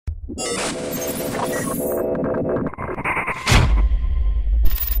All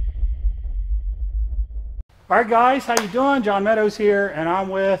right, guys, how you doing? John Meadows here, and I'm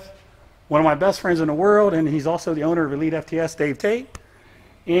with one of my best friends in the world, and he's also the owner of EliteFTS, Dave Tate.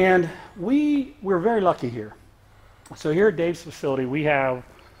 And we're very lucky here. So here at Dave's facility, we have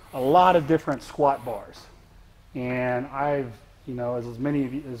a lot of different squat bars. And I've, as many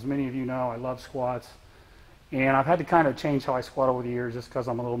of you know, I love squats. And I've had to kind of change how I squat over the years just because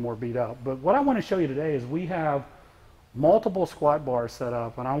I'm a little more beat up. But what I want to show you today is we have multiple squat bars set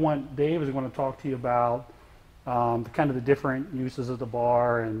up, and Dave is going to talk to you about kind of the different uses of the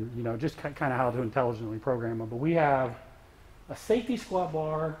bar and just kind of how to intelligently program them. But we have a safety squat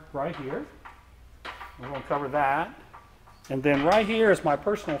bar right here. We're going to cover that. And then right here is my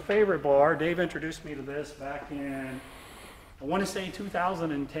personal favorite bar. Dave introduced me to this back in, I want to say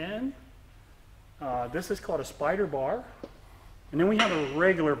 2010. This is called a spider bar. And then we have a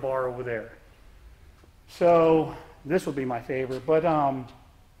regular bar over there. So this would be my favorite. But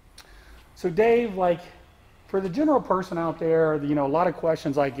so Dave, for the general person out there, a lot of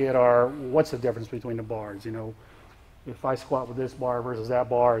questions I get are, what's the difference between the bars? If I squat with this bar versus that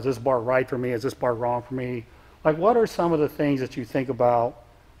bar, is this bar right for me? Is this bar wrong for me? What are some of the things that you think about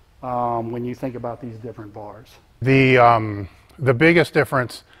when you think about these different bars? The biggest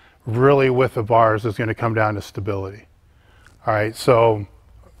difference really with the bars is going to come down to stability. All right, so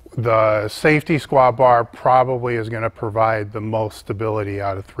the safety squat bar probably is going to provide the most stability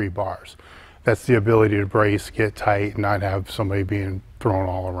out of 3 bars. That's the ability to brace, get tight, and not have somebody being thrown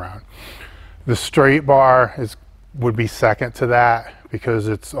all around. The straight bar would be second to that because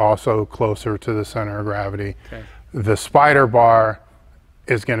it's also closer to the center of gravity. Okay. The spider bar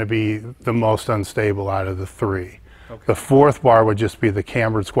is going to be the most unstable out of the 3. Okay. The 4th bar would just be the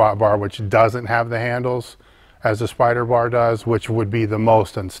cambered squat bar, which doesn't have the handles as the spider bar does, which would be the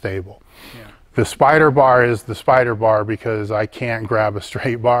most unstable. Yeah. The spider bar is the spider bar because I can't grab a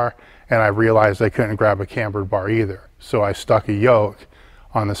straight bar, and I realized I couldn't grab a cambered bar either. So I stuck a yoke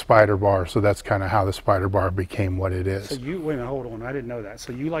on the spider bar, so that's kind of how the spider bar became what it is. So wait a minute, hold on, I didn't know that.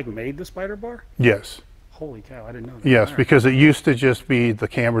 So you made the spider bar? Yes. Holy cow, I didn't know that. Yes, right. Because it used to just be the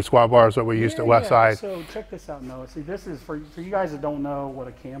cambered squat bars that we used at Westside. So check this out, Noah. See, this is, for you guys that don't know what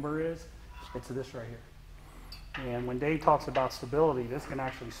a camber is, it's this right here. And when Dave talks about stability, this can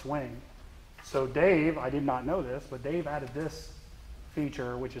actually swing. So Dave, I did not know this, but Dave added this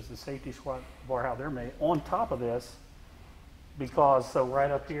feature, which is the safety squat bar, how they're made, on top of this, because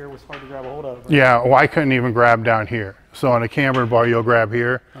right up here was hard to grab a hold of. Right? Yeah, well, I couldn't even grab down here. So on a cambered bar, you'll grab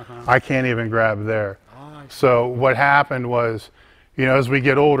here. I can't even grab there. So what happened was, as we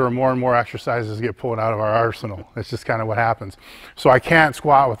get older, more and more exercises get pulled out of our arsenal. It's just kind of what happens. So I can't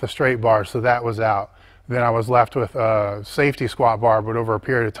squat with a straight bar, so that was out. Then I was left with a safety squat bar, but over a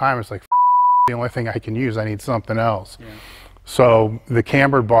period of time, it's like, the only thing I can use, I need something else. Yeah. So the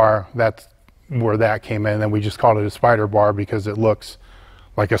cambered bar, that's where that came in, and we just called it a spider bar because it looks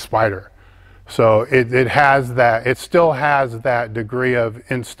like a spider. So it has that, it still has that degree of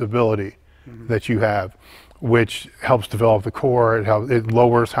instability that you have, which helps develop the core. It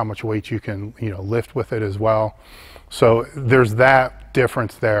lowers how much weight you can lift with it as well. So there's that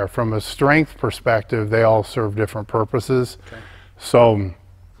difference there. From a strength perspective, they all serve different purposes. Okay. So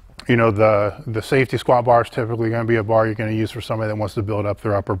the safety squat bar is typically going to be a bar you're going to use for somebody that wants to build up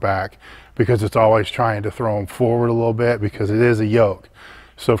their upper back, because it's always trying to throw them forward a little bit because it is a yoke.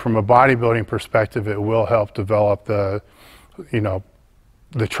 So from a bodybuilding perspective, it will help develop the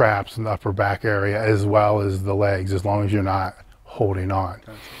traps in the upper back area as well as the legs, as long as you're not holding on.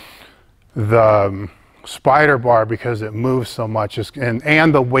 Gotcha. The spider bar, because it moves so much,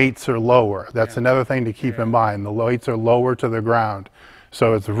 and the weights are lower. That's another thing to keep in mind. The weights are lower to the ground.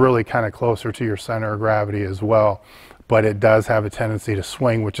 So it's really kind of closer to your center of gravity as well, but it does have a tendency to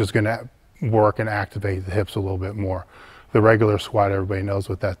swing, which is going to work and activate the hips a little bit more. The regular squat, everybody knows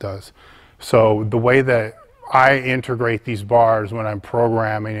what that does. So the way that I integrate these bars when I'm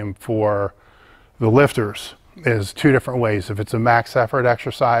programming them for the lifters is 2 different ways. If it's a max effort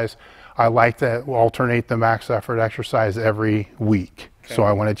exercise, I like to alternate the max effort exercise every week. Okay. So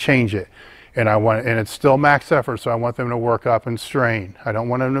I want to change it. And it's still max effort, so I want them to work up and strain. I don't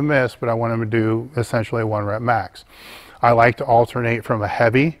want them to miss, but I want them to do essentially a 1 rep max. I like to alternate from a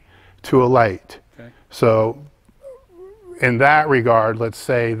heavy to a light. Okay. So in that regard, let's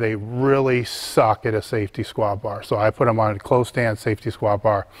say they really suck at a safety squat bar. So I put them on a close stance safety squat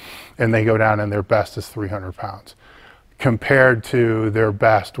bar, and they go down and their best is 300 pounds. Compared to their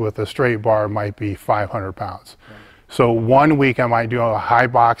best with a straight bar might be 500 pounds. Right. So 1 week I might do a high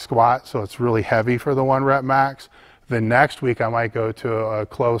box squat, so it's really heavy for the 1 rep max. The next week I might go to a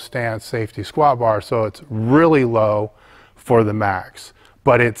closed stance safety squat bar, so it's really low for the max,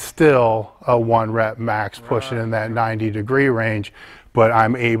 but it's still a 1 rep max, pushing in that 90-degree range, but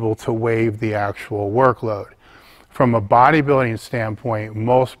I'm able to waive the actual workload. From a bodybuilding standpoint,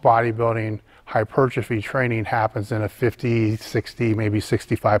 most bodybuilding hypertrophy training happens in a 50, 60, maybe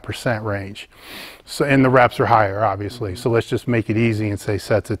 65% range. So, and the reps are higher, obviously. So let's just make it easy and say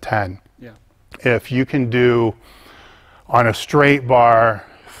sets of 10. Yeah. If you can do on a straight bar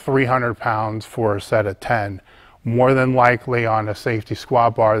 300 pounds for a set of 10, more than likely on a safety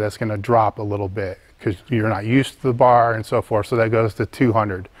squat bar that's going to drop a little bit because you're not used to the bar and so forth. So that goes to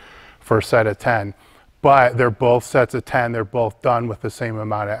 200 for a set of 10. But they're both sets of 10. They're both done with the same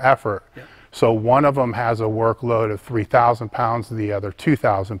amount of effort. Yeah. So one of them has a workload of 3,000 pounds, the other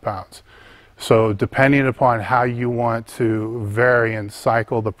 2,000 pounds. So depending upon how you want to vary and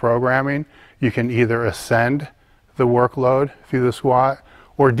cycle the programming, you can either ascend the workload through the squat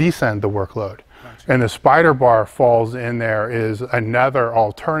or descend the workload. Gotcha. And the spider bar falls in there is another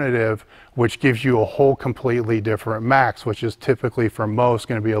alternative, which gives you a whole completely different max, which is typically for most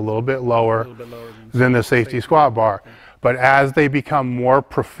going to be a little bit lower than the safety squat bar. Okay. But as they become more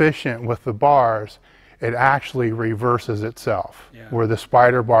proficient with the bars, it actually reverses itself, where the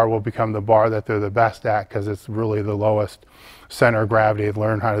spider bar will become the bar that they're the best at because it's really the lowest center of gravity. They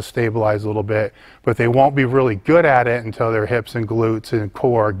learn how to stabilize a little bit, but they won't be really good at it until their hips and glutes and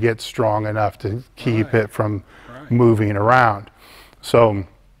core get strong enough to keep it from moving around. So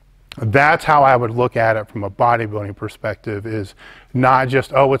that's how I would look at it from a bodybuilding perspective, is not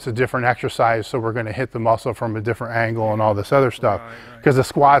just, oh, it's a different exercise, so we're going to hit the muscle from a different angle and all this other stuff. Because a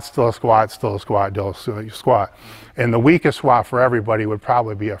squat's still a squat, still a squat, still a squat. And the weakest squat for everybody would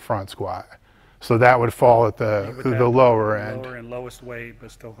probably be a front squat. So that would fall at the lower end. Lower and lowest weight, but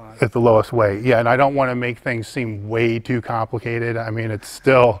still high. At the lowest weight, yeah. And I don't want to make things seem way too complicated. I mean, it's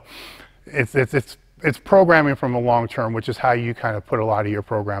still, it's programming from a long term, which is how you kind of put a lot of your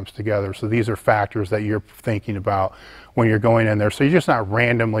programs together. So these are factors that you're thinking about when you're going in there. So you're just not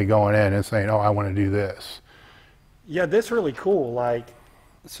randomly going in and saying, oh, I want to do this. Yeah, this is really cool. Like,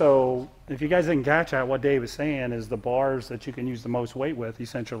 so if you guys didn't catch that, what Dave was saying is the bars that you can use the most weight with,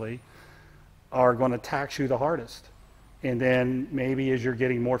 essentially, are going to tax you the hardest. And then maybe as you're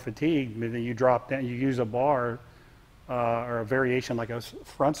getting more fatigued, maybe you drop down, you use a bar or a variation like a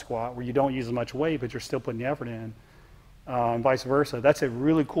front squat where you don't use as much weight, but you're still putting the effort in, and vice versa. That's a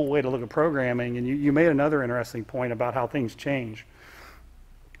really cool way to look at programming. And you made another interesting point about how things change.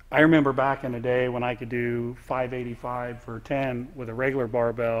 I remember back in the day when I could do 585 for 10 with a regular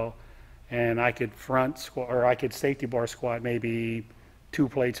barbell, and I could front squat, or I could safety bar squat maybe 2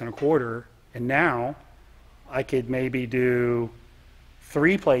 plates and a quarter. And now I could maybe do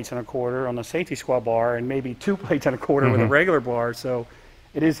 3 plates and a quarter on the safety squat bar and maybe 2 plates and a quarter with a regular bar. So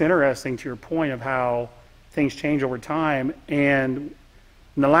it is interesting, to your point, of how things change over time. And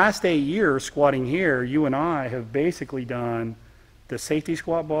in the last 8 years squatting here, you and I have basically done the safety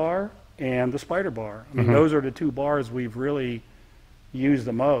squat bar and the spider bar. I mean, those are the 2 bars we've really used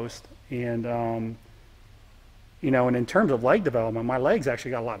the most. And, you know, and in terms of leg development, my legs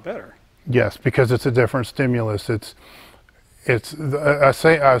actually got a lot better. Yes, because it's a different stimulus. A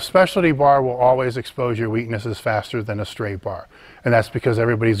specialty bar will always expose your weaknesses faster than a straight bar. And that's because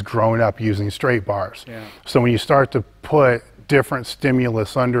everybody's grown up using straight bars. Yeah. So when you start to put different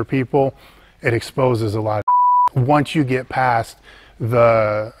stimulus under people, it exposes a lot of once you get past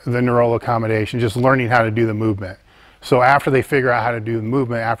the neural accommodation, just learning how to do the movement. So after they figure out how to do the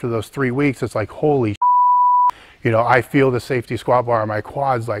movement, after those 3 weeks, it's like, holy you know, I feel the safety squat bar in my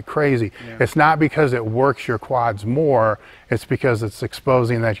quads like crazy. Yeah. It's not because it works your quads more, it's because it's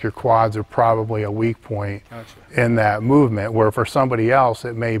exposing that your quads are probably a weak point in that movement, where for somebody else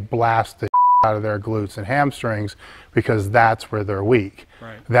it may blast the out of their glutes and hamstrings because that's where they're weak.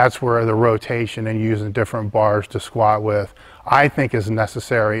 Right. That's where the rotation and using different bars to squat with, I think, is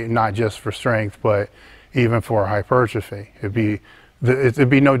necessary, not just for strength, but even for hypertrophy. It'd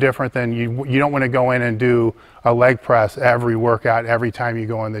be no different than you don't want to go in and do a leg press every workout, every time you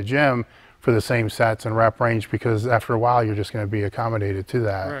go in the gym for the same sets and rep range, because after a while you're just going to be accommodated to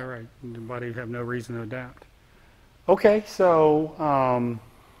that. Right. The body would have no reason to adapt. Okay, so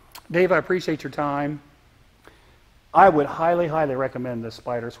Dave, I appreciate your time. I would highly, highly recommend this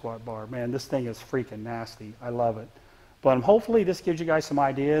spider squat bar. Man, this thing is freaking nasty. I love it. But hopefully this gives you guys some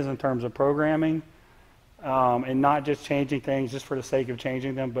ideas in terms of programming. And not just changing things just for the sake of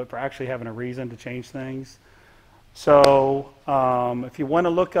changing them, but for actually having a reason to change things. So if you want to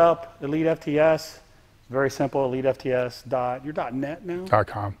look up EliteFTS, it's very simple, EliteFTS. You're .net now?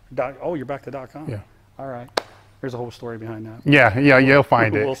 .com. Oh, you're back to .com? Yeah. All right. There's a whole story behind that. Yeah, you'll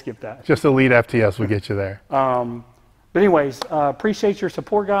find it. We'll skip that. Just EliteFTS will get you there. But anyways, appreciate your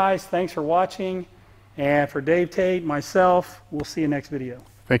support, guys. Thanks for watching. And for Dave, Tate, myself, we'll see you next video.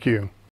 Thank you.